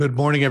Good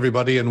morning,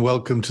 everybody, and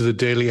welcome to the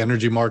Daily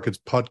Energy Markets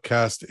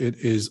podcast. It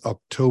is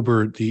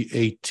October the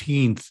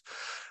 18th,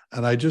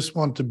 and I just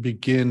want to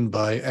begin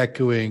by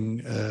echoing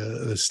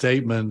the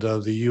statement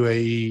of the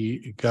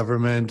UAE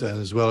government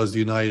and as well as the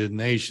United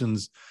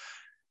Nations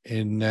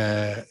in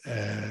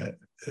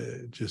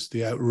just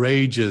the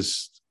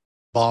outrageous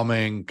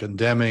bombing,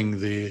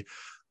 condemning the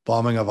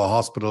bombing of a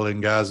hospital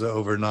in Gaza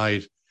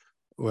overnight,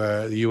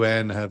 where the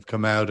UN have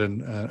come out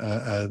and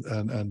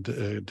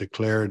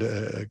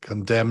declared,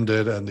 condemned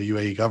it, and the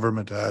UAE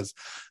government has.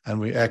 And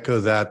we echo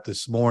that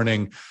this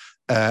morning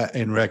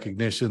in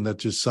recognition that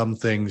just some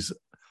things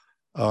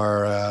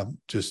are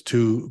just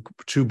too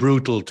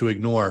brutal to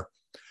ignore.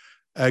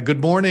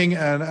 Good morning,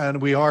 and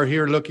we are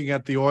here looking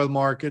at the oil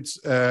markets.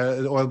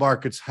 The oil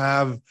markets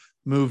have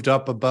moved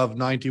up above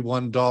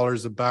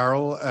 $91 a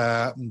barrel,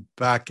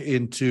 back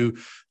into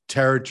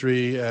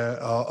territory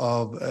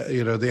of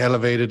the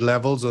elevated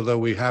levels, although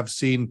we have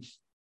seen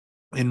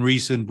in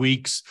recent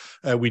weeks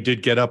we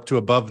did get up to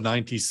above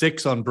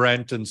 96 on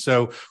Brent, and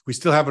so we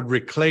still haven't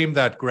reclaimed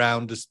that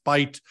ground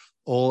despite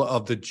all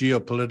of the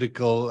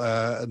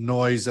geopolitical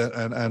noise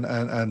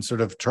and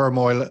sort of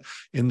turmoil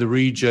in the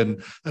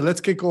region. And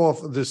let's kick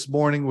off this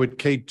morning with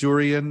Kate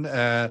Durian,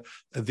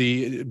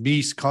 the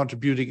Meese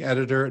contributing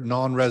editor,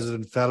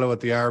 non-resident fellow at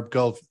the Arab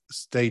Gulf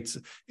States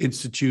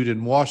Institute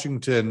in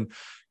Washington.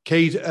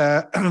 Kate,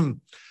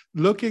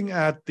 looking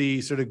at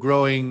the sort of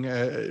growing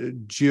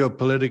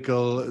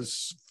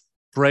geopolitical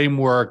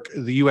framework,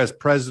 the U.S.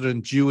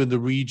 president due in the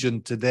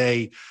region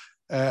today,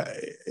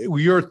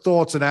 your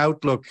thoughts and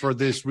outlook for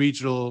this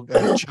regional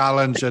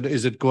challenge, and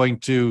is it going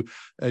to,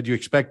 do you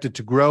expect it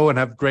to grow and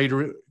have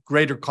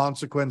greater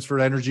consequence for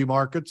energy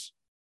markets?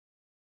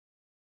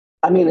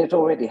 I mean, it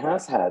already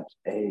has had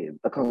a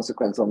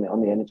consequence on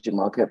the energy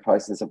market.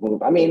 Prices have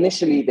moved. I mean,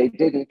 initially they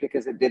didn't,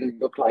 because it didn't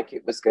look like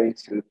it was going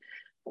to.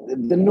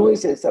 The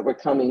noises that were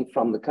coming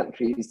from the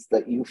countries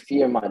that you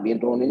fear might be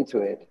drawn into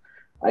it,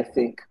 I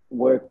think,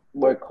 were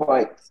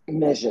quite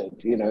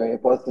measured. You know,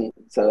 it wasn't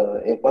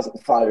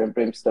fire and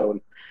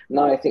brimstone.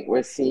 Now I think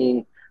we're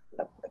seeing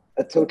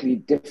a totally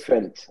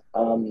different.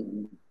 I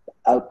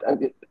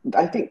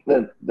think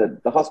the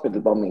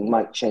hospital bombing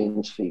might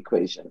change the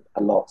equation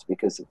a lot,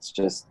 because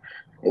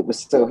it was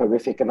so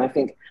horrific, and I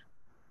think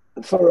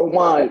for a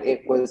while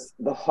it was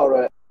the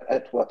horror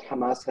at what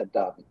Hamas had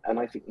done, and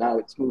I think now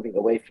it's moving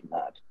away from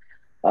that.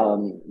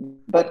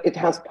 But it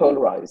has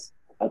polarized,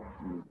 it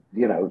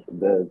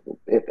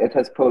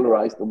has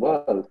polarized the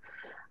world.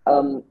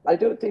 I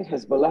don't think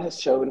Hezbollah has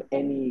shown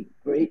any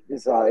great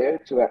desire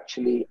to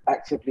actually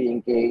actively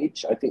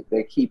engage. I think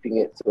they're keeping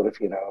it sort of,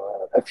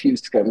 a few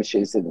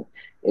skirmishes in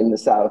the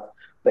south.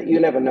 But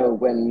you never know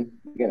when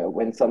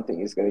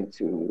something is going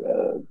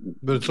to.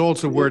 But it's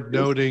also worth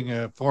noting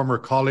a former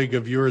colleague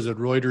of yours at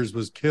Reuters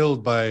was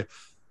killed by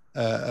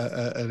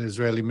an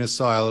Israeli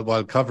missile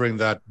while covering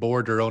that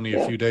border only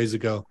a few days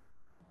ago.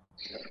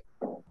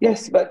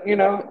 Yes, but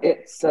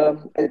it's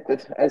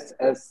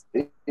as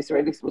the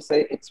Israelis will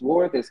say, it's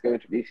war. There's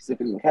going to be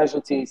civilian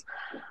casualties,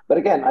 but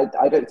again,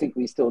 I don't think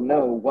we still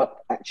know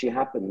what actually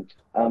happened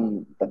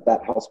at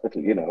that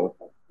hospital.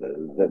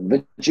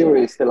 The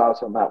jury is still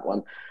out on that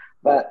one,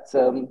 but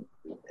and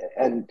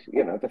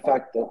the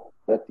fact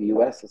that the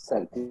US has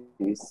sent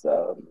these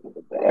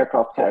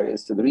aircraft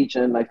carriers to the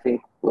region, I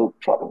think, will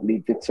probably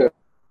deter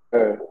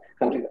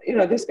countries.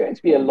 There's going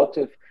to be a lot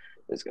of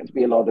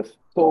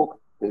talk.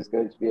 There's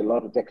going to be a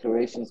lot of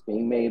declarations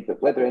being made,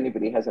 but whether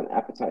anybody has an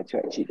appetite to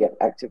actually get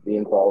actively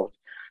involved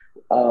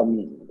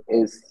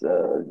is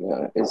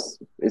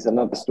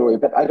another story.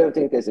 But I don't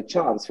think there's a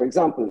chance. For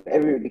example,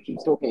 everybody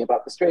keeps talking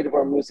about the Strait of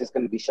Hormuz is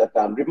going to be shut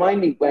down. Remind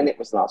me when it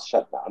was last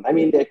shut down. I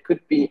mean, there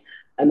could be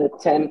an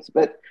attempt,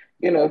 but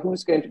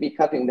who's going to be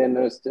cutting their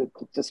nose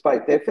to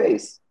spite their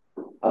face?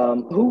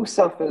 Who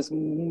suffers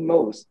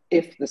most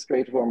if the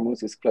Strait of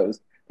Hormuz is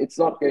closed? It's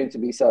not going to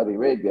be Saudi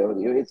Arabia.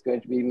 It's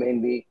going to be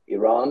mainly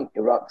Iran,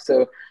 Iraq.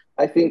 So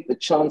I think the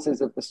chances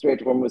of the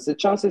Strait of Hormuz, the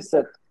chances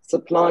that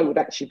supply would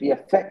actually be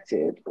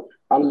affected,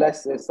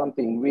 unless there's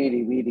something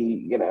really,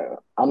 really,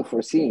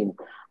 unforeseen,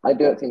 I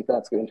don't think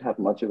that's going to have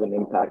much of an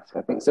impact.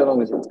 I think so long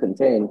as it's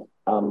contained,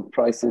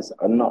 prices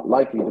are not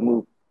likely to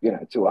move,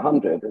 to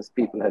 100 as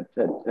people had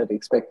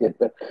expected.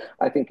 But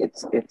I think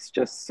it's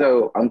just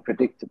so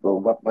unpredictable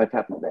what might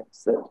happen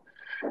next that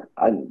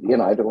I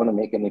don't want to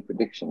make any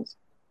predictions.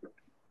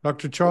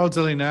 Dr. Charles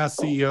Elinas,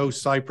 CEO,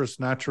 Cyprus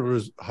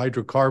Natural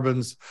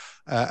Hydrocarbons,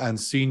 and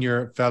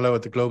Senior Fellow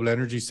at the Global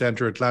Energy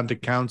Center,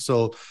 Atlantic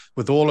Council.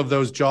 With all of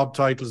those job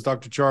titles,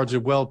 Dr. Charles,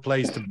 you're well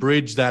placed to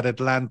bridge that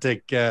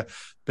Atlantic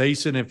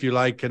basin, if you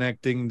like,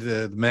 connecting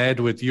the Med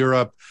with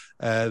Europe,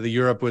 the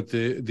Europe with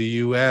the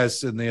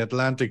US and the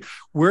Atlantic.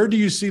 Where do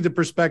you see the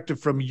perspective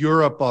from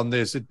Europe on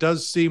this? It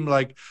does seem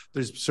like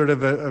there's sort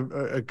of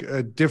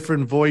a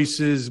different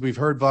voices. We've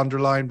heard von der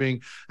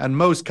Leyen and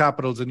most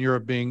capitals in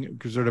Europe being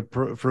sort of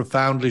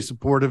profoundly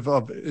supportive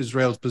of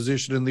Israel's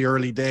position in the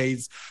early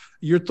days.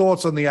 Your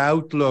thoughts on the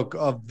outlook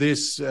of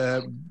this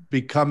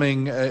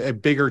becoming a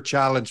bigger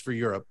challenge for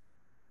Europe?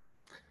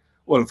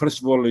 Well, first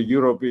of all,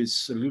 Europe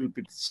is a little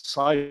bit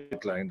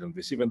sidelined on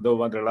this. Even though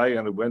von der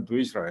Leyen went to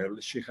Israel,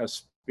 she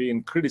has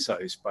been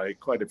criticized by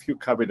quite a few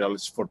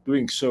capitals for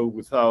doing so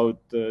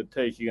without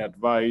taking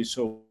advice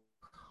or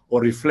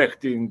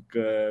reflecting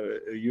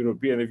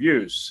European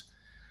views.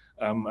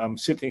 I'm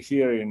sitting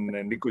here in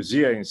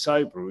Nicosia in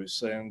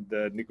Cyprus, and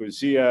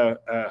Nicosia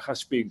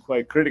has been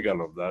quite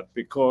critical of that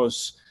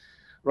because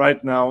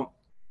right now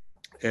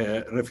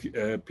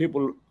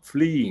people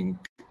fleeing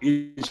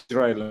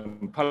Israel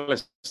and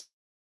Palestine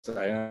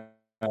are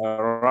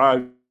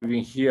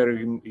arriving here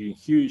in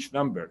huge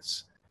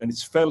numbers. And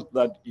it's felt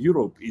that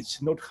Europe is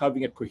not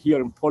having a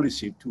coherent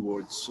policy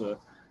towards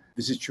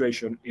the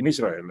situation in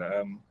Israel.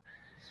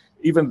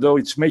 Even though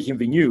it's making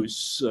the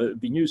news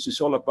is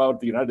all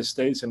about the United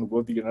States and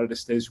what the United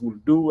States will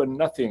do and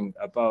nothing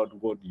about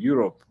what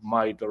Europe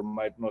might or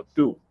might not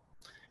do.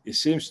 It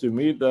seems to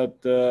me that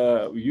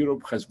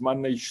Europe has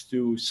managed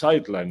to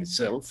sideline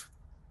itself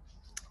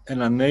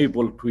and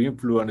unable to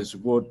influence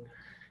what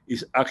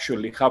is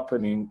actually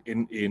happening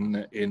in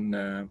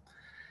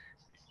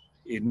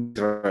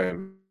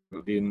Israel,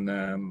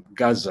 in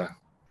Gaza.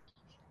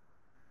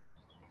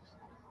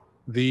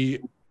 The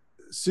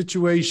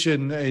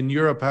situation in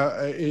Europe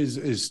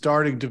is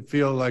starting to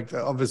feel like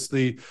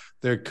obviously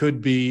there could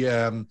be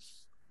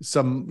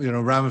some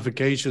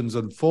ramifications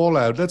and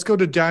fallout. Let's go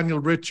to Daniel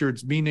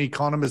Richards, MENA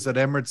economist at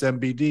Emirates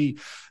NBD.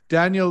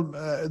 Daniel,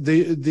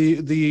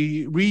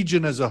 the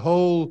region as a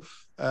whole,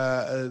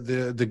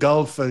 the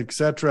Gulf,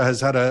 etc.,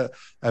 has had a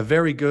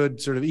very good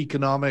sort of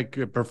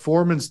economic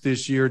performance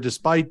this year,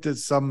 despite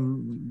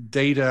some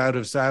data out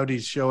of Saudi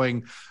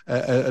showing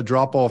a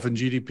drop off in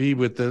GDP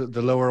with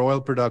the lower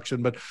oil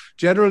production. But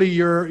generally,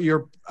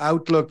 your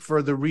outlook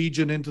for the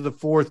region into the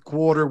fourth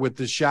quarter, with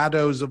the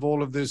shadows of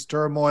all of this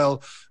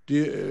turmoil,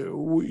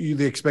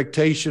 the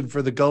expectation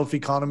for the Gulf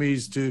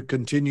economies to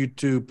continue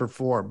to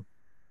perform?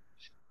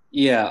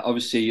 Yeah,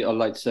 obviously, I'd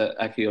like to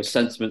echo your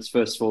sentiments.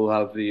 First of all,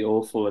 have the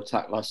awful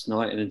attack last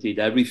night, and indeed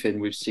everything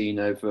we've seen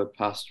over the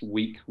past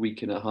week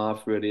and a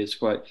half really is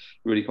quite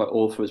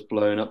awful. It's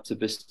blown up to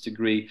this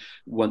degree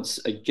once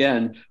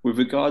again. With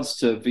regards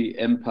to the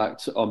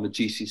impact on the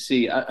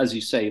GCC, as you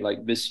say,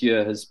 like this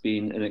year has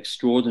been an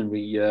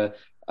extraordinary year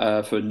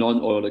for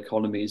non-oil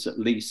economies, at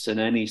least, and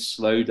any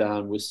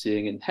slowdown we're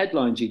seeing in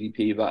headline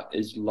GDP that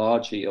is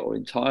largely or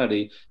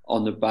entirely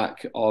on the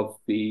back of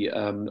the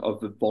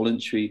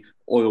voluntary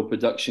oil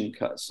production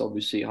cuts.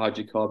 Obviously,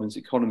 hydrocarbons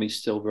economy is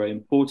still very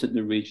important in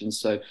the region,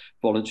 so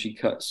voluntary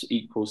cuts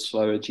equal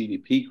slower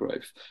GDP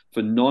growth.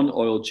 For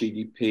non-oil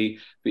GDP,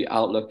 the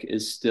outlook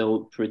is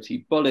still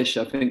pretty bullish.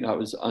 I think that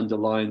was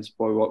underlined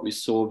by what we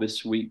saw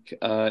this week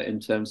in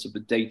terms of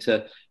the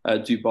data.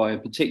 Dubai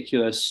in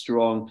particular,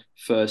 strong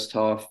first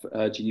half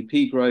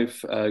GDP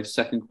growth.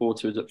 Second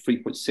quarter is at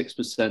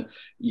 3.6%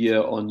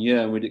 year on year,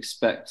 and we'd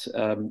expect,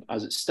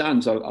 as it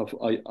stands,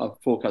 our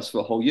forecast for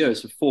the whole year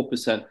is for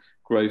 4%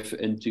 growth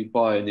in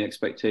Dubai, and the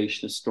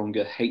expectation of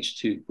stronger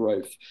H2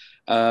 growth.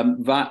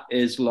 That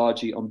is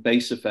largely on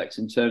base effects.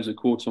 In terms of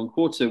quarter on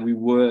quarter, we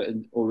were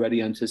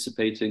already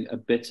anticipating a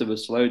bit of a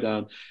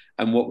slowdown,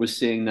 and what we're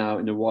seeing now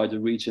in the wider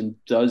region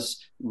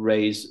does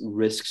raise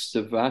risks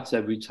to that.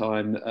 Every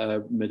time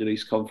Middle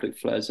East conflict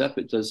flares up,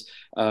 it does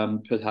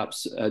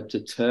perhaps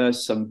deter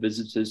some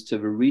visitors to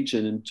the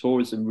region, and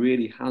tourism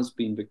really has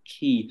been the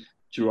key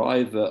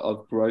driver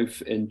of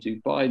growth in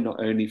Dubai, not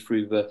only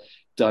through the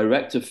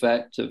direct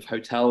effect of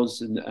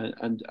hotels and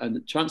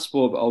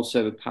transport, but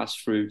also the pass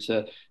through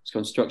to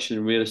construction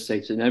and real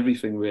estate and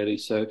everything really.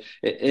 So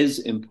it is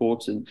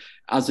important.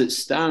 As it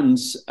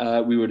stands,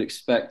 we would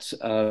expect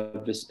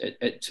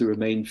it to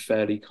remain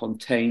fairly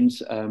contained.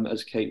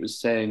 As Kate was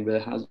saying,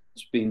 there has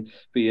been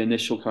the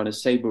initial kind of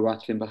saber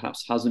rattling,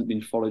 perhaps hasn't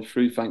been followed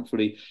through,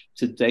 thankfully,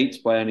 to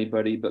date by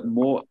anybody, but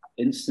more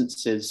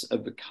instances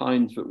of the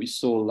kind that we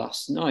saw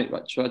last night,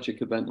 that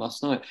tragic event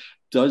last night,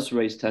 does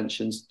raise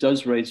tensions,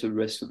 does raise the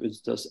risk that it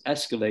does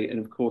escalate. And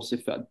of course,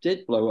 if that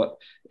did blow up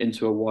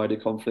into a wider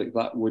conflict,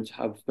 that would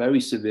have very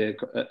severe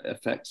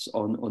effects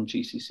on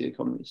GCC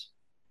economies.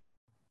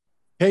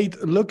 Kate,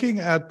 looking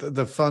at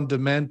the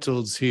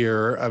fundamentals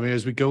here, I mean,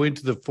 as we go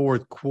into the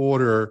fourth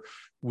quarter,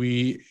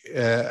 we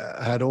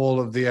had all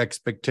of the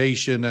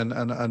expectation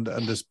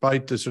and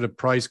despite the sort of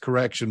price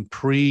correction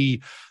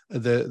pre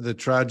the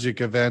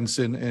tragic events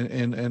in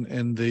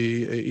the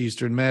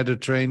Eastern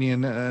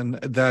Mediterranean, and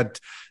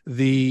that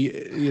the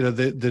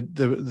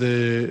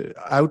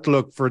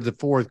outlook for the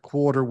fourth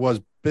quarter was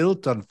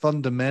built on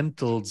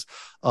fundamentals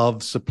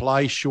of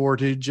supply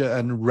shortage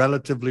and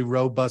relatively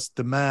robust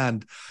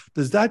demand.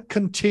 Does that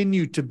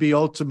continue to be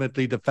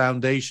ultimately the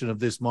foundation of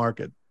this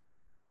market?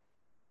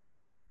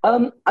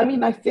 I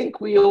mean, I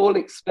think we all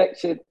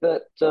expected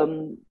that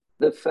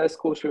the first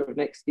quarter of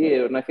next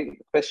year, and I think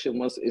the question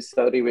was, is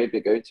Saudi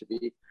Arabia going to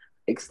be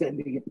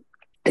extending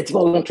its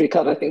voluntary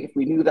cut? I think if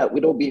we knew that,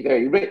 we'd all be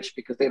very rich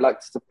because they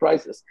like to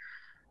surprise us.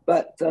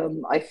 But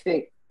I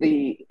think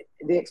the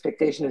the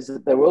expectation is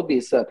that there will be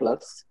a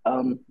surplus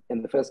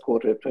in the first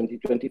quarter of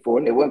 2024,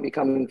 and it won't be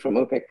coming from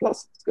OPEC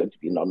plus. It's going to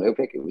be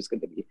non-OPEC. It was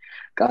going to be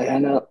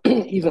Guyana,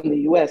 even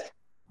the US.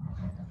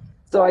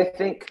 So I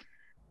think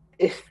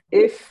if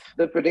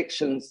the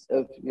predictions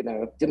of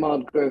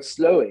demand growth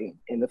slowing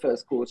in the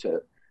first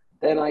quarter,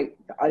 then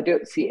I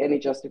don't see any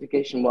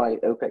justification why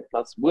OPEC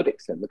plus would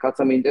extend the cuts.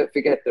 I mean, don't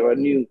forget there are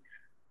new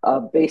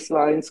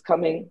baselines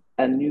coming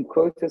and new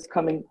quotas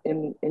coming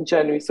in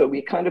January. So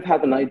we kind of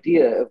have an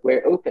idea of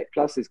where OPEC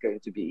plus is going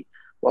to be.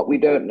 What we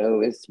don't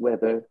know is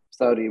whether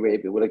Saudi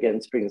Arabia will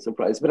again spring a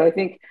surprise. But I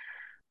think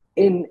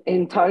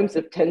in times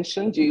of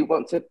tension, do you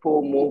want to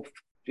pour more,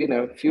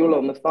 fuel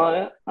on the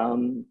fire?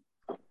 Who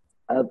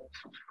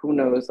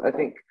knows? I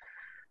think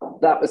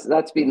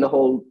that's been the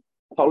whole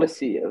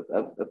policy of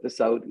the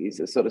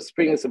Saudis, is sort of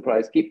spring a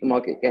surprise, keep the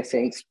market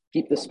guessing,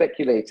 keep the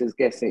speculators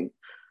guessing.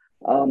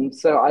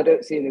 So I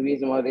don't see any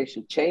reason why they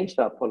should change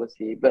that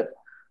policy. But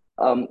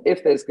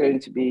if there's going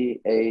to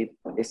be a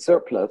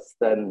surplus,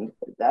 then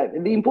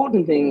the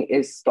important thing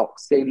is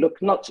stocks. They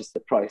look not just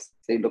at price,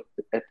 they look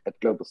at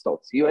global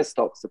stocks. US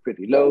stocks are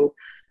pretty low.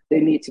 They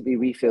need to be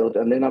refilled,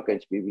 and they're not going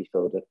to be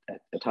refilled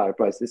at higher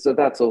prices. So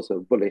that's also a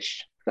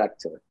bullish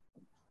factor.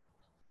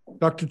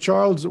 Dr.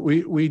 Charles,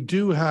 we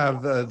do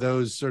have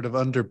those sort of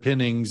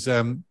underpinnings.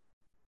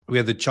 We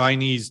have the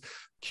Chinese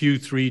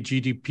Q3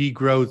 GDP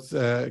growth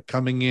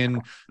coming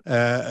in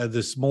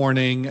this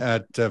morning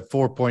at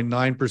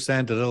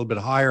 4.9%, a little bit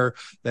higher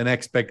than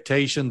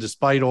expectation.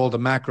 Despite all the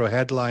macro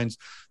headlines,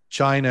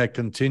 China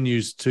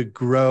continues to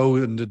grow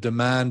and the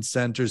demand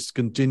centers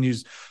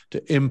continues to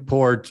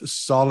import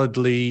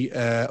solidly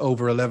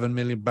over 11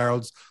 million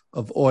barrels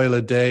of oil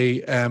a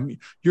day.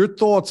 Your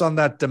thoughts on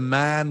that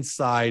demand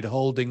side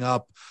holding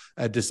up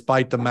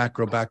despite the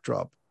macro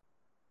backdrop?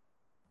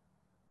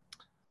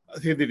 I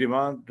think the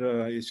demand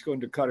is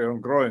going to carry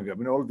on growing. I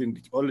mean,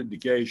 all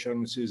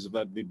indications is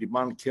that the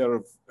demand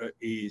curve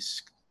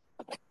is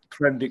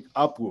trending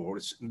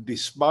upwards,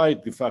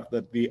 despite the fact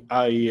that the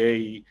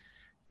IEA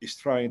is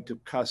trying to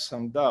cast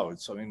some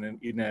doubts. I mean,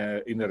 in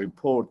a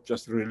report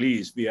just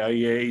released, the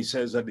IEA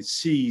says that it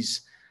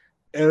sees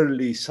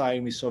early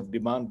signs of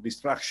demand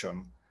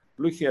destruction.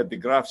 Looking at the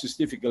graphs, it's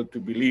difficult to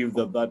believe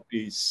that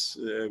is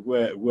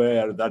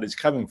where that is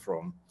coming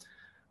from.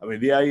 I mean,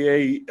 the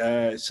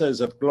IEA says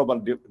that global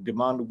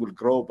demand will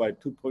grow by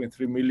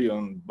 2.3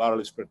 million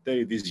barrels per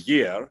day this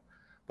year,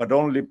 but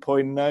only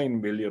 0.9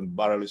 million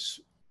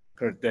barrels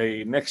per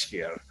day next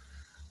year.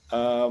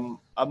 I'm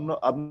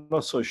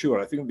not so sure.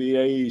 I think the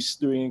IEA is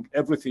doing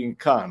everything it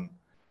can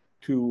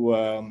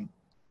to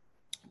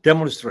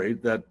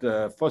demonstrate that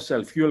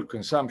fossil fuel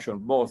consumption,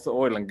 both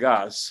oil and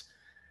gas,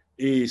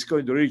 is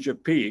going to reach a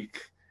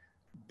peak,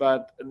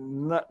 but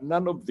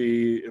none of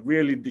the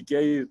real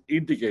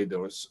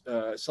indicators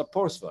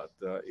supports that.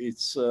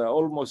 It's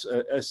almost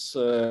as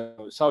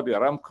Saudi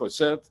Aramco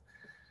said,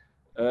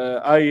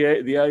 the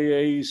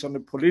IEA is on a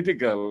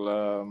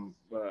political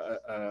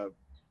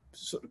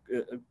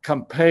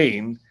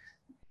campaign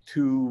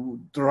to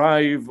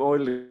drive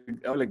oil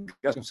and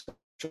gas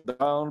consumption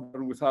down,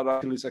 but without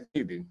actually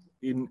succeeding.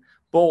 In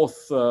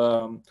both,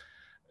 the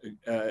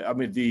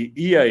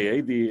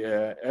EIA,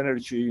 the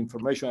Energy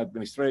Information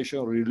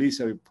Administration,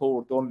 released a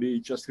report only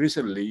just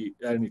recently,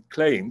 and it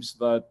claims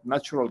that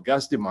natural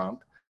gas demand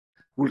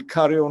will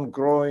carry on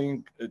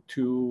growing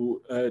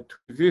to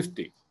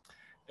 2050.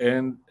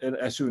 And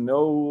as you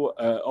know,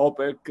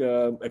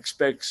 OPEC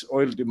expects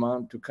oil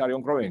demand to carry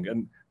on growing.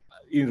 And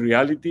in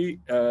reality,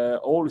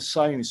 all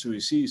signs we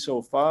see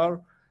so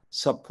far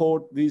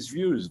support these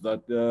views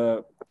that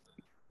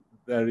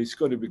there is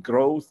going to be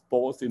growth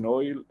both in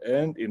oil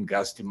and in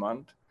gas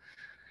demand,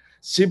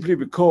 simply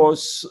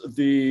because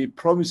the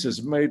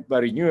promises made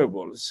by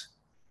renewables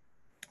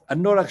are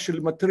not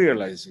actually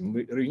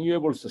materializing.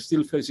 Renewables are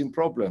still facing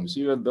problems,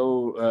 even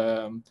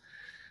though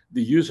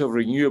the use of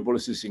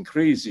renewables is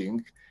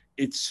increasing.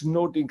 It's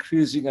not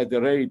increasing at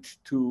the rate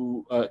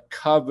to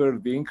cover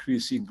the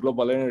increase in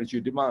global energy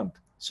demand.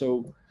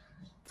 So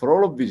for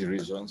all of these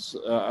reasons,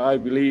 I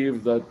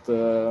believe that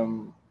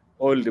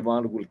oil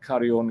demand will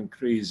carry on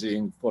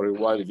increasing for a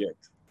while yet.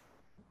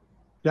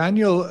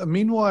 Daniel,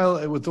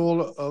 meanwhile, with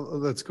all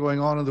that's going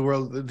on in the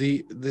world,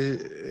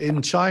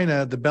 in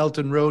China, the Belt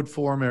and Road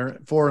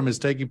Forum is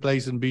taking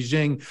place in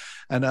Beijing,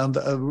 and on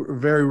a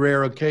very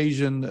rare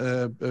occasion,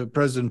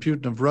 President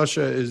Putin of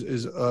Russia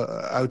is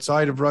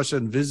outside of Russia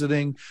and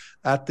visiting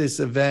at this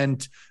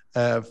event,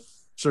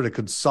 sort of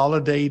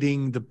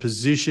consolidating the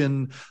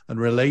position and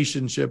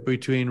relationship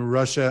between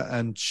Russia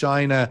and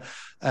China,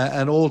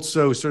 and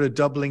also sort of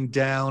doubling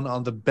down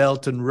on the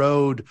Belt and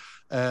Road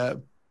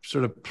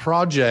sort of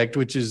project,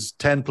 which is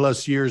 10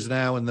 plus years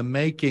now in the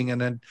making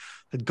and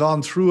had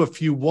gone through a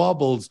few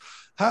wobbles.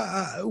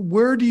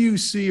 Where do you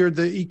see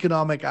the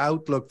economic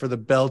outlook for the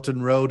Belt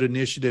and Road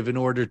Initiative in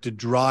order to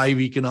drive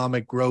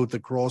economic growth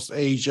across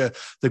Asia,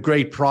 the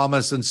great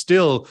promise and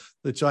still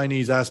the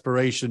Chinese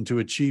aspiration to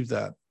achieve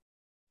that?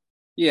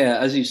 Yeah,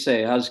 as you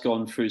say, it has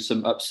gone through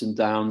some ups and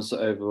downs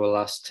over the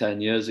last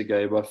 10 years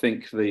ago. But I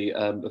think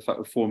the fact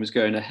reform is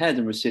going ahead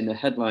and we're seeing the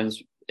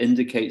headlines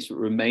indicates it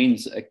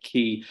remains a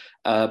key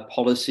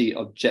policy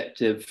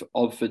objective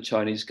of the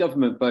Chinese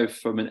government, both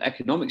from an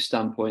economic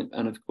standpoint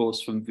and, of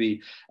course, from the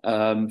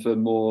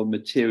more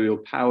material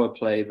power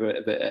play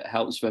that it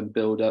helps them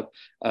build up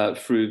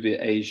through the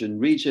Asian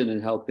region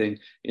and helping,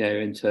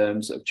 in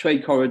terms of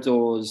trade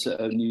corridors,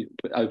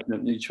 open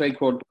up new trade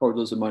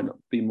corridors that might not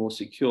be more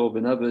secure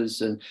than others,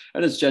 and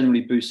it's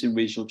generally boosting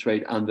regional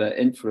trade and their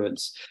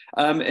influence.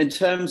 In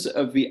terms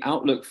of the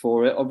outlook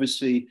for it,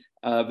 obviously,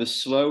 the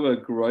slower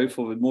growth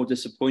or the more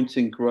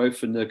disappointing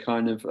growth and the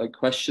kind of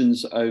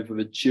questions over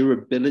the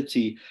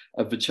durability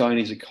of the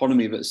Chinese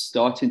economy that's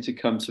starting to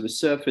come to the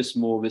surface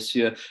more this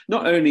year.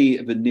 Not only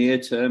the near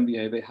term,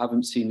 they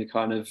haven't seen the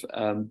kind of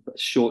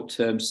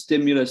short-term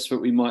stimulus that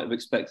we might have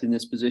expected in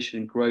this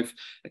position in growth.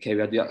 Okay,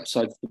 we had the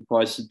upside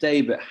surprise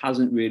today, but it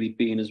hasn't really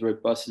been as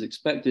robust as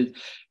expected.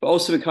 But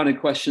also the kind of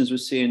questions we're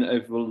seeing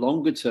over the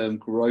longer-term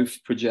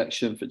growth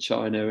projection for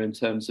China in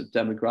terms of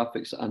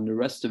demographics and the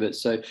rest of it.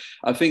 So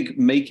I think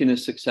making a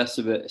success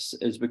of it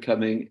is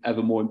becoming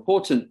ever more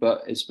important,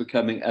 but it's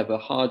becoming ever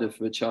harder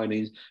for the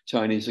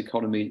Chinese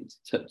economy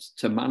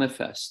to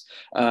manifest,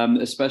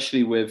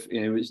 especially with,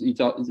 you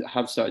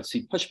have started to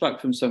see pushback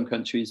from some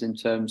countries in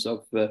terms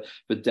of the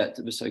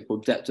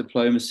so-called debt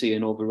diplomacy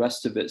and all the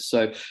rest of it.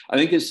 So I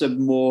think it's a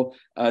more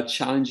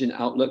challenging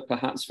outlook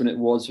perhaps than it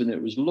was when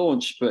it was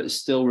launched, but it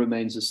still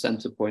remains a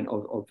center point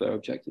of their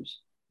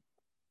objectives.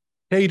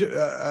 Kate,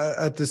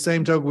 at the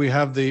same time, we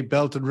have the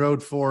Belt and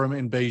Road Forum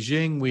in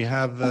Beijing. We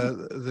have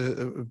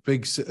the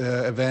big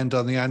event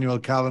on the annual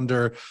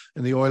calendar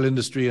in the oil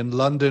industry in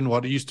London,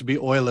 what used to be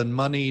Oil and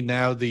Money,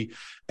 now the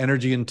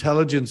Energy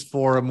Intelligence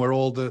Forum, where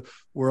all the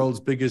world's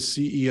biggest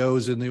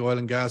CEOs in the oil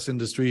and gas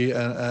industry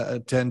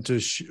tend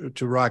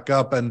to rack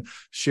up and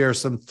share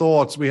some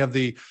thoughts. We have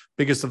the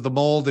biggest of them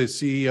all, the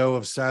CEO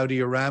of Saudi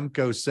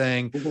Aramco,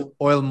 saying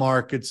oil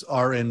markets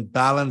are in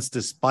balance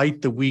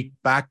despite the weak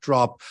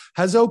backdrop.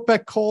 Has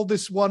OPEC called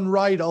this one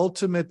right?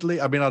 Ultimately,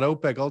 I mean, not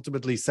OPEC,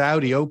 ultimately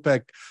Saudi.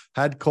 OPEC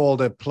had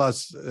called a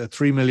plus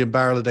 3 million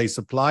barrel a day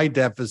supply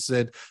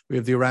deficit. We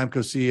have the Aramco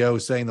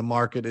CEO saying the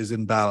market is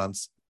in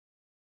balance.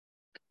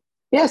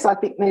 Yes, I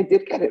think they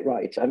did get it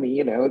right. I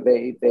mean,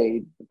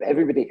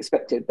 everybody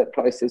expected that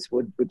prices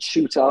would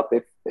shoot up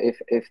if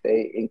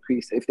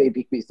they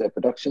decrease their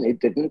production. It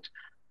didn't.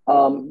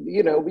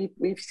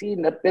 We've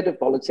seen a bit of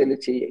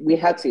volatility. We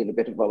had seen a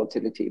bit of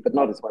volatility, but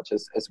not as much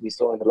as we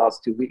saw in the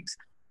last 2 weeks.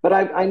 But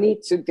I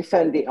need to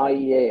defend the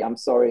IEA. I'm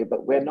sorry,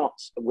 but we're not.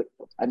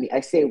 I mean, I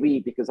say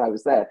we because I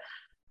was there.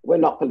 We're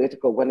not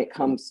political when it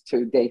comes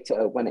to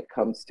data, when it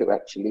comes to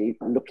actually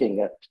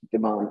looking at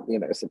demand,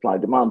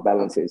 supply-demand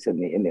balances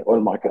in the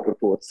oil market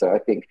reports. So I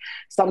think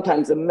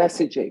sometimes the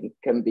messaging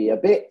can be a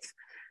bit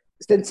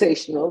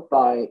sensational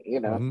by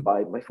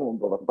my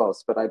former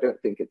boss, but I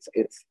don't think it's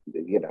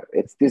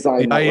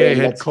designed. The IEA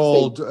had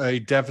called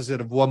a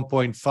deficit of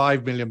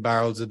 1.5 million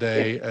barrels a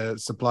day,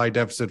 supply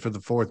deficit for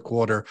the fourth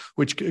quarter,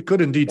 which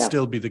could indeed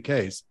still be the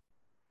case.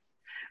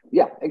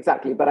 Yeah,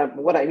 exactly. But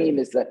what I mean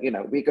is that,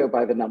 we go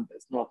by the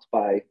numbers,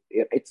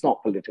 it's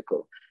not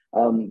political.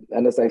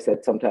 And as I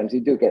said, sometimes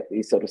you do get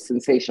these sort of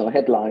sensational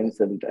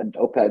headlines and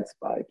op-eds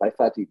by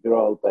Fatih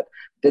Birol, but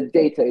the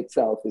data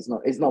itself is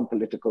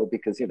non-political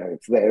because,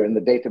 it's there in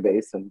the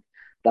database and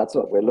that's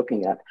what we're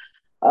looking at.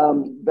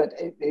 But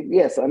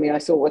yes, I mean, I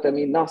saw what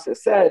Nasser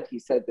said. He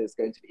said there's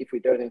going to be, if we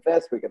don't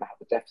invest, we're going to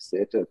have a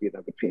deficit of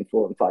between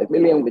 4 and 5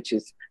 million, which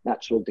is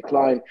natural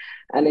decline.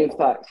 And in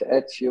fact,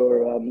 at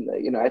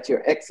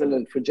your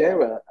excellent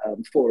Fujairah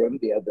forum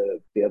the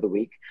other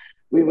week,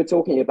 we were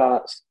talking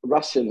about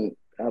Russian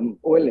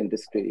oil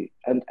industry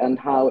and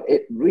how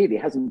it really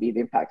hasn't been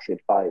impacted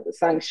by the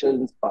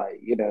sanctions.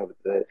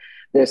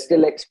 They're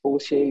still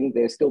exporting,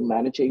 they're still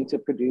managing to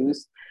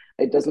produce.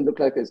 It doesn't look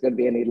like there's going to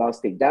be any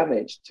lasting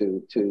damage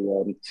to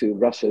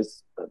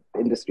Russia's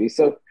industry.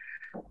 So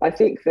I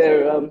think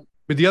they're.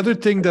 But the other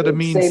thing that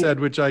Amin said,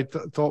 which I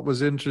thought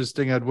was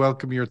interesting, I'd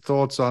welcome your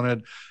thoughts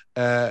on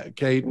it,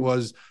 Kate,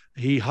 was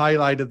he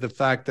highlighted the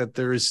fact that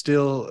there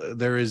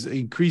is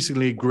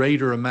increasingly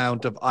greater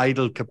amount of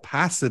idle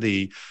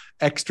capacity,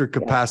 extra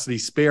capacity,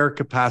 spare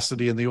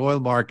capacity in the oil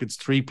markets,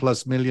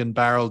 3+ million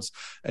barrels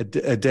a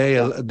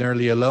day,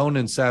 nearly alone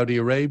in Saudi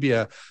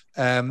Arabia.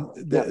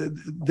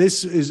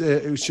 This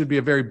should be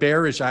a very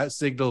bearish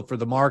signal for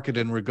the market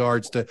in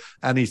regards to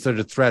any sort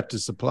of threat to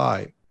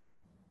supply.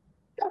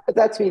 But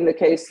that's been the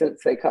case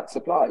since they cut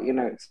supply.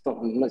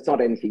 It's not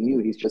anything new.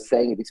 He's just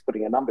saying it. He's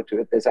putting a number to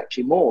it. There's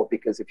actually more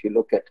because if you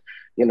look at,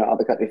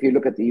 other countries, if you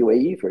look at the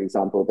UAE, for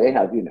example, they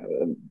have,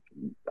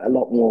 a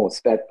lot more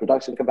spare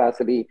production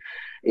capacity.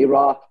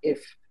 Iraq,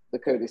 if the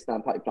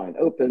Kurdistan pipeline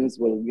opens,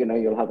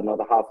 you'll have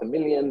another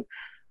 500,000.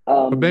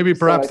 But maybe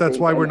perhaps that's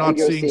why we're not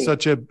seeing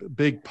such a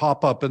big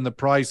pop up in the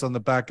price on the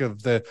back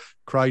of the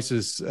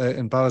crisis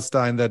in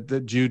Palestine,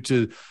 that due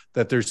to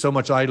that there's so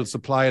much idle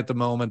supply at the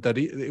moment that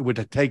it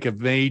would take a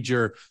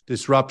major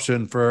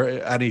disruption for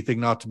anything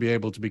not to be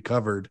able to be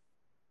covered.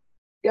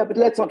 Yeah, but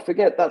let's not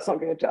forget that's not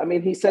going to. I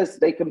mean, he says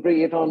they can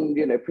bring it on,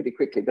 pretty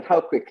quickly. But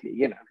how quickly?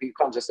 You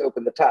can't just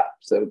open the tap.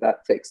 So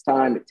that takes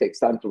time. It takes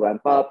time to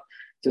ramp up,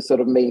 to sort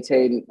of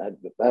maintain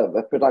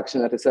a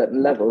production at a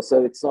certain level.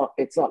 So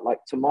it's not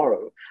like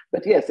tomorrow.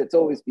 But yes, it's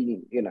always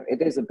been.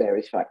 It is a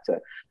bearish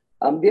factor.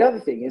 The other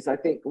thing is, I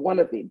think one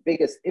of the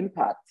biggest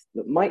impacts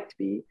that might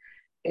be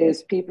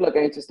is people are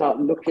going to start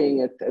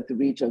looking at the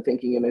region,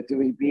 thinking, do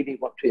we really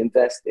want to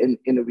invest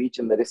in a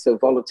region that is so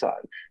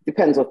volatile?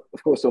 Depends, of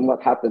course, on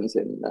what happens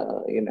in,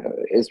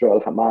 Israel,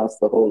 Hamas,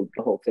 the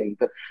whole thing.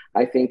 But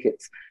I think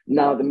it's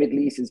now the Middle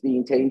East is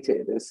being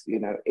tainted. Is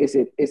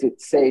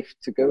it safe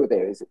to go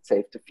there? Is it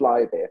safe to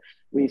fly there?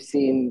 We've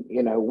seen,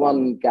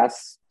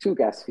 two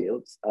gas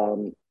fields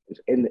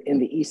in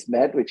the East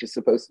Med, which is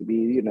supposed to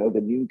be,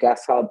 the new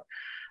gas hub,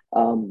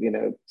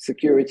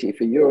 security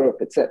for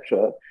Europe,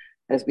 etc.,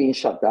 has been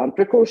shut down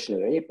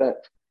precautionary,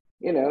 but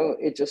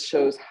it just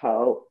shows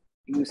how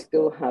you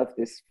still have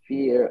this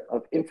fear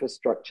of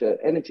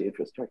energy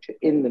infrastructure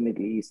in the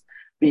Middle East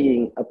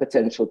being a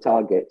potential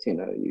target.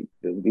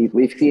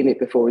 We've seen it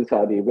before in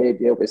Saudi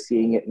Arabia. We're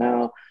seeing it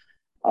now.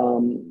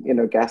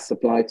 Gas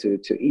supply to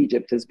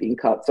Egypt has been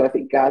cut. So I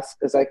think gas,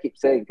 as I keep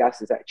saying,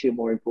 gas is actually a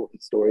more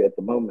important story at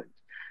the moment.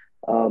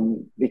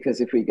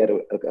 Because if we get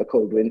a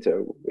cold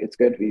winter, it's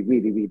going to be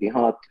really, really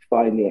hard to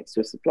find the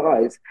extra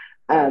supplies.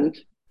 And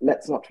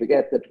let's not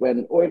forget that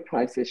when oil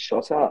prices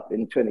shot up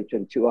in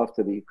 2022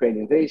 after the Ukraine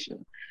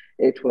invasion,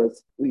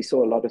 we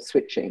saw a lot of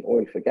switching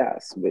oil for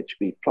gas, which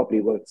we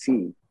probably won't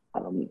see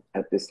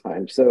at this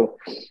time. So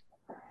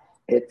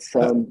it's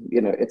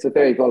it's a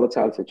very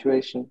volatile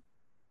situation.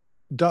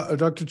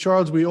 Dr.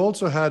 Charles, we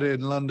also had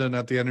in London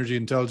at the Energy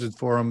Intelligence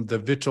Forum the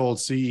Vitol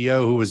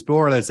CEO, who was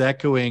more or less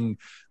echoing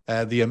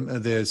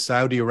the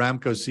Saudi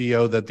Aramco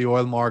CEO that the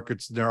oil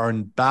markets are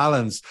in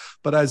balance.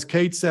 But as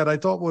Kate said, I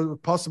thought was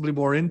possibly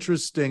more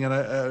interesting, and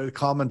a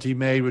comment he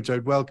made, which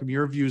I'd welcome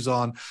your views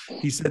on.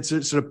 He said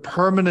sort of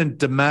permanent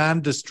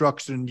demand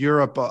destruction in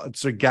Europe,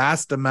 sort of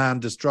gas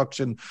demand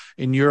destruction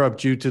in Europe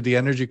due to the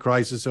energy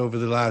crisis over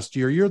the last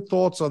year. Your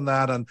thoughts on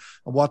that and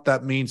what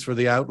that means for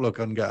the outlook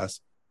on gas?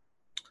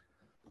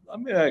 I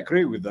mean, I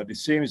agree with that. It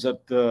seems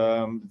that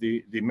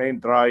the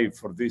main drive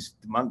for this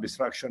demand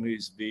destruction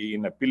is the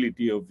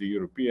inability of the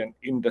European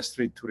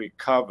industry to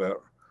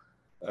recover.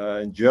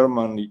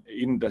 German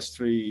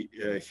industry,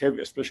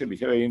 especially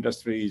heavy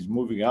industry, is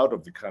moving out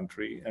of the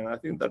country, and I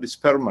think that is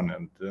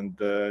permanent. And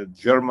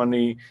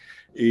Germany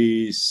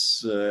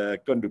is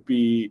going to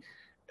be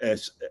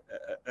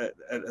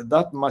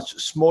that much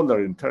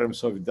smaller in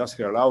terms of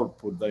industrial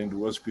output than it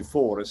was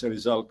before as a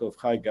result of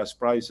high gas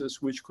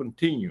prices, which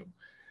continue.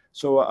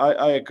 So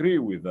I agree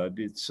with that.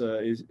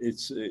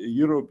 It's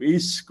Europe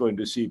is going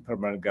to see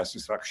permanent gas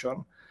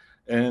destruction,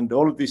 and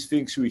all these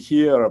things we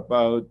hear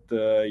about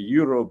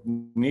Europe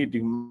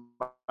needing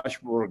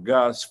much more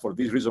gas for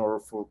this reason or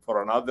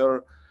for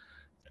another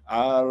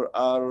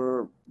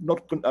are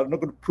not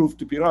going to prove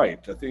to be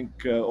right. I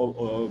think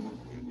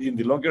in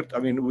the longer, I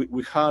mean,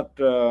 we had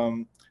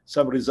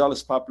some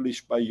results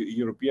published by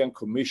European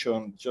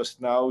Commission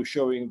just now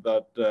showing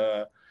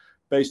that.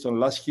 Based on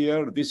last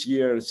year, this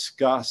year's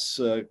gas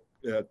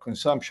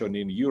consumption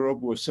in Europe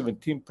was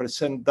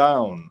 17%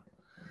 down.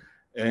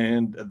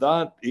 And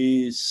that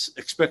is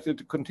expected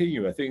to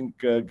continue. I think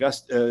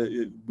gas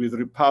with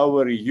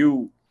Repower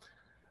EU,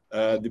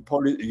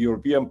 the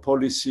European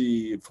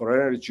policy for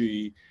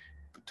energy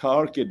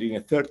targeting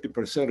a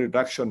 30%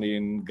 reduction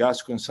in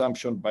gas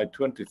consumption by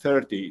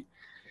 2030,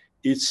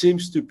 it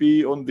seems to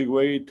be on the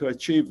way to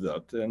achieve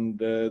that. And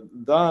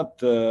that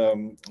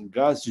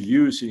gas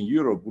use in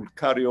Europe will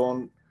carry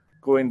on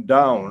going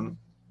down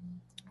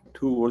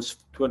towards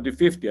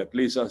 2050, at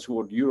least that's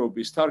what Europe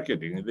is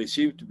targeting. And they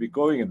seem to be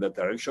going in that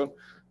direction,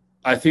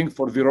 I think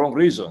for the wrong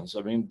reasons.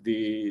 I mean,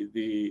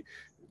 the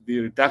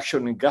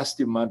reduction in gas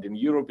demand in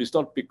Europe is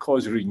not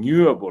because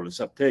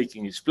renewables are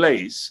taking its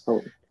place,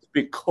 it's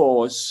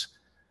because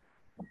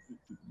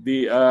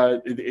the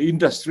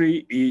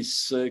industry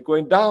is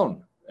going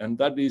down. And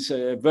that is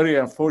a very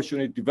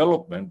unfortunate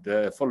development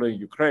following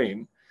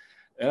Ukraine.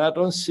 And I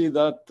don't see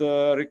that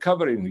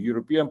recovering.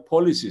 European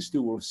policies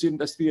towards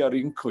industry are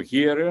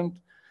incoherent.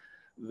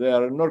 They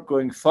are not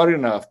going far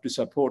enough to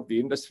support the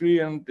industry,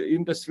 and the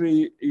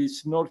industry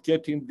is not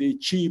getting the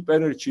cheap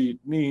energy it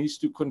needs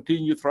to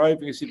continue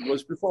thriving as it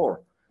was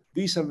before.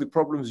 These are the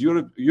problems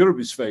Europe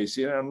is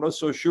facing. I'm not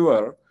so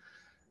sure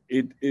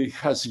it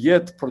has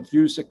yet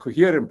produced a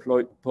coherent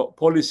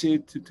policy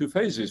to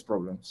face these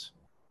problems.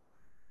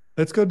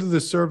 Let's go to the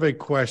survey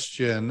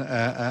question.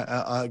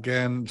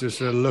 Again,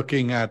 just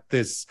looking at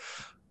this,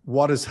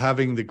 what is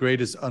having the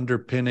greatest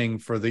underpinning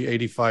for the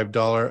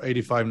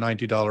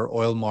 $90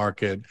 oil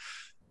market?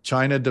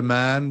 China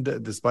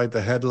demand, despite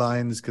the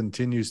headlines,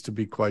 continues to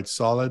be quite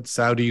solid.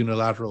 Saudi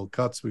unilateral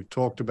cuts we've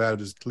talked about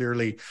has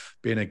clearly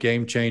been a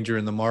game changer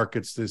in the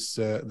markets this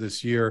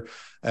year.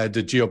 The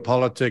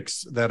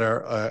geopolitics that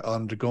are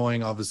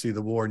undergoing, obviously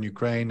the war in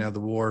Ukraine, now the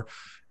war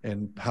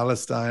in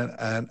Palestine,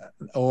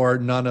 or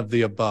none of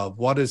the above?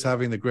 What is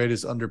having the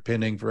greatest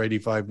underpinning for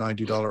 $85,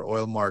 $90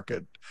 oil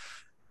market?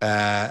 All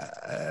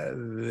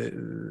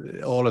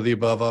of the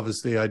above,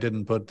 obviously, I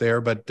didn't put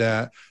there,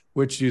 but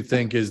which do you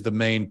think is the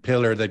main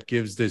pillar that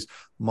gives this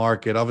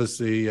market?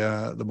 Obviously,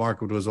 the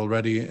market was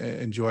already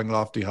enjoying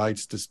lofty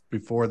heights just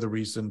before the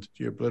recent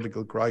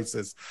geopolitical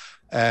crisis.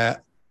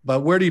 But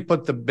where do you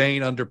put the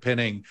main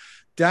underpinning?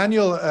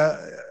 Daniel,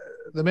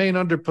 the main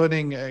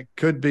underpinning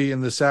could be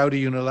in the Saudi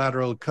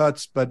unilateral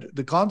cuts, but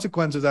the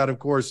consequence of that, of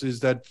course,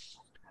 is that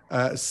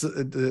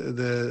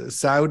the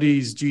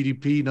Saudis'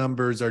 GDP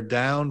numbers are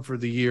down for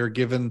the year,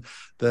 given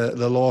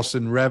the loss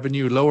in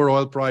revenue, lower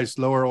oil price,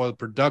 lower oil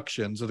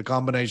production. So the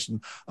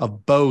combination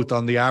of both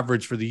on the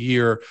average for the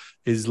year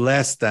is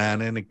less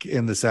than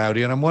in the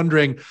Saudi. And I'm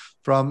wondering,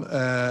 from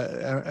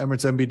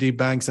Emirates NBD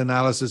Bank's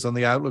analysis on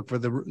the outlook for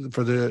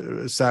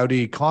the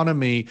Saudi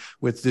economy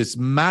with this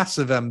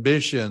massive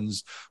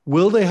ambitions,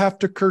 will they have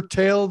to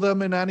curtail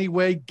them in any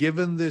way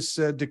given this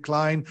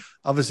decline?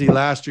 Obviously,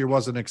 last year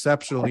was an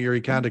exceptional year.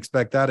 You can't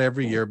expect that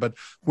every year. But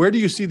where do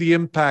you see the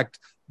impact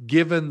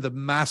given the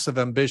massive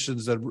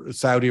ambitions that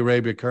Saudi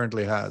Arabia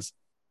currently has?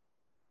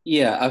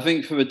 Yeah, I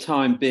think for the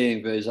time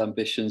being, those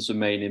ambitions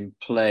remain in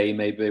play.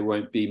 Maybe they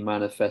won't be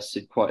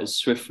manifested quite as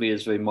swiftly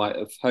as they might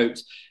have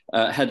hoped.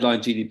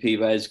 Headline GDP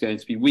there is going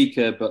to be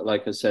weaker, but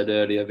like I said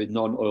earlier, the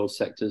non-oil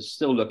sector is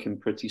still looking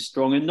pretty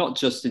strong, and not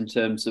just in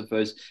terms of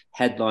those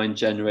headline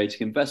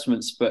generating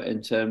investments, but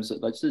in terms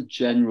of like the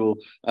general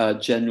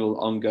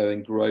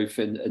ongoing growth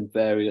in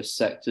various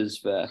sectors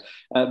there.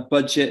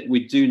 Budget,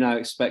 we do now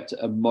expect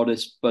a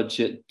modest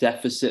budget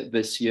deficit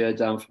this year,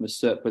 down from a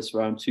surplus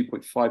around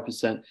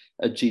 2.5%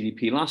 of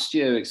GDP last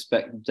year.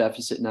 Expect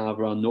deficit now of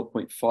around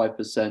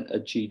 0.5%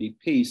 of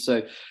GDP.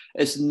 So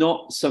it's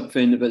not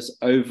something that's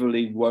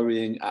overly worrying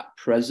at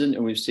present,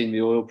 and we've seen the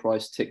oil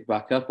price tick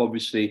back up.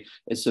 Obviously,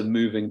 it's a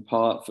moving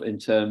part in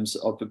terms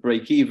of the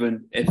break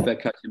even if they're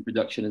cutting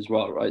production as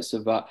well, right?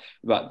 So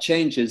that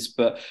changes,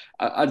 but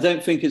I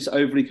don't think it's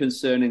overly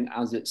concerning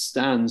as it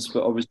stands.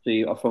 But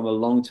obviously, from a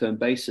long-term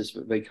basis,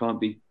 they can't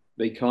be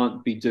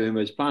doing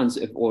those plans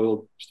if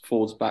oil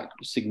falls back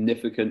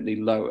significantly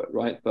lower,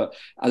 right? But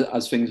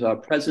as things are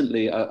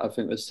presently, I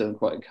think they're still in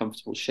quite a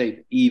comfortable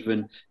shape,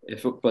 even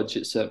if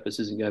budget surplus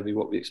isn't going to be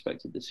what we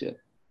expected this year.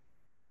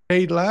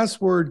 Hey,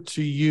 last word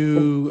to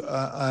you.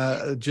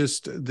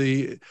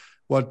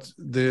 What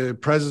the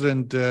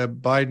President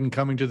Biden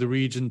coming to the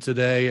region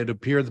today. It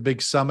appeared the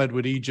big summit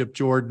with Egypt,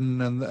 Jordan,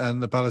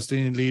 and the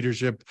Palestinian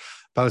leadership,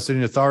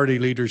 Palestinian Authority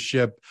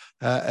leadership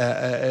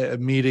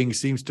meeting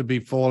seems to be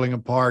falling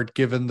apart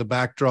given the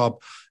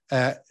backdrop.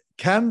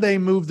 Can they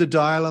move the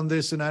dial on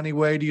this in any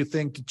way, do you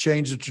think, to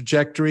change the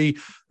trajectory?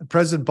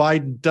 President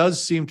Biden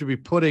does seem to be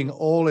putting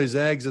all his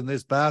eggs in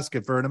this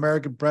basket. For an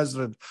American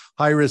president,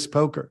 high-risk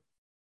poker.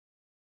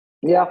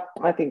 Yeah,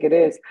 I think it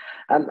is,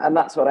 and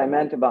that's what I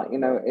meant about,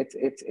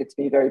 it's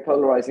been very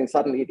polarizing.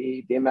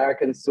 Suddenly, the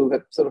Americans who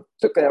have sort of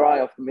took their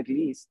eye off the Middle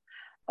East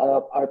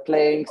are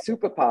playing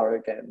superpower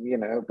again.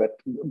 But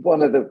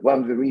one of the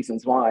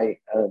reasons why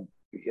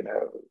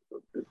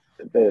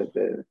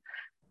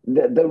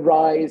the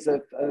rise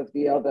of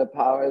the other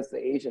powers,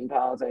 the Asian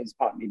powers, is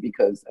partly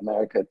because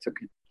America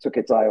took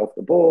its eye off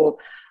the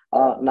ball.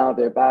 Now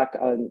they're back,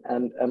 and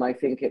I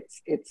think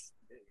it's.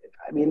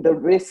 I mean, the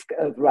risk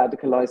of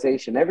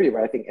radicalization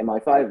everywhere. I think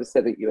MI5 has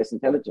said it, US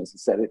intelligence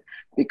has said it,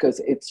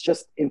 because it's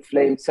just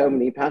inflamed so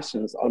many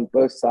passions on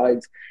both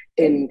sides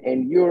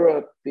in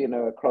Europe,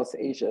 across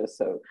Asia.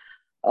 So,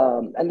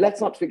 and let's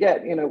not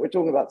forget, we're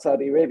talking about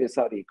Saudi Arabia,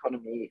 Saudi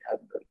economy,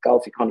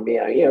 Gulf economy.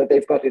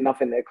 They've got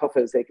enough in their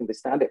coffers, they can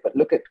withstand it. But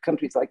look at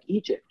countries like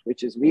Egypt,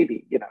 which is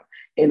really,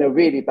 in a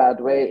really bad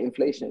way.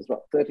 Inflation is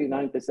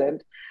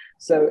 39%.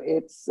 So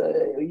it's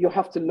you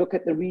have to look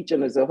at the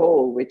region as a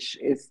whole, which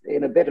is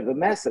in a bit of a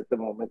mess at the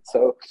moment.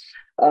 So,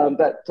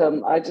 but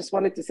I just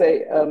wanted to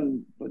say,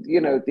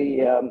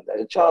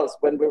 Charles,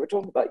 when we were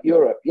talking about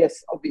Europe,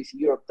 yes, obviously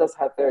Europe does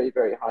have very,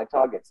 very high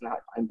targets and high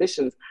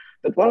ambitions.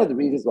 But one of the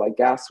reasons why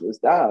gas was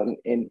down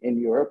in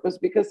Europe was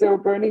because they were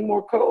burning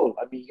more coal.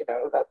 I mean,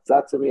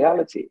 that's a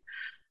reality.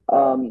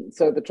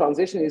 So the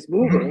transition is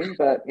moving,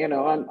 but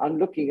I'm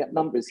looking at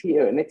numbers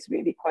here, and it's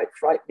really quite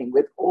frightening.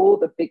 With all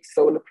the big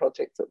solar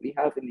projects that we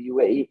have in the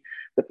UAE,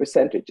 the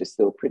percentage is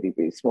still pretty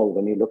small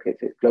when you look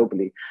at it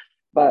globally.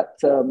 But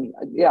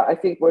I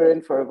think we're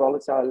in for a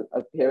volatile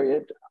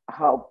period.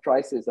 How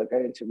prices are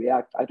going to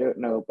react, I don't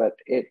know, but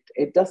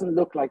it doesn't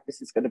look like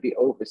this is going to be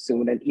over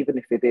soon. And even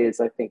if it is,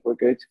 I think we're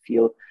going to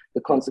feel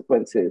the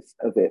consequences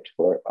of it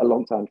for a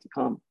long time to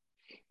come.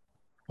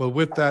 Well,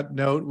 with that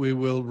note, we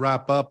will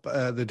wrap up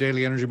the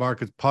Daily Energy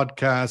Markets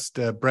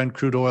podcast. Brent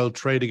crude oil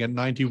trading at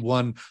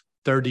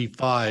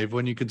 91.35.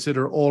 When you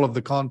consider all of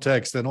the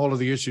context and all of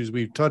the issues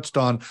we've touched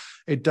on,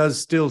 it does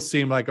still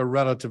seem like a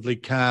relatively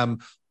calm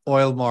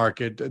oil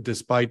market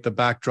despite the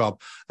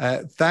backdrop.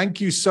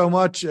 Thank you so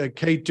much,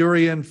 Kate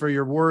Durian, for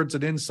your words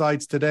and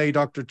insights today.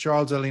 Dr.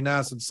 Charles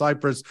Elinas in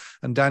Cyprus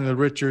and Daniel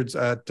Richards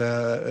at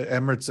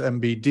Emirates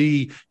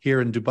NBD here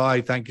in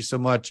Dubai. Thank you so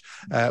much.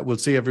 We'll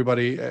see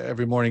everybody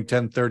every morning,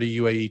 10:30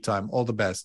 UAE time. All the best.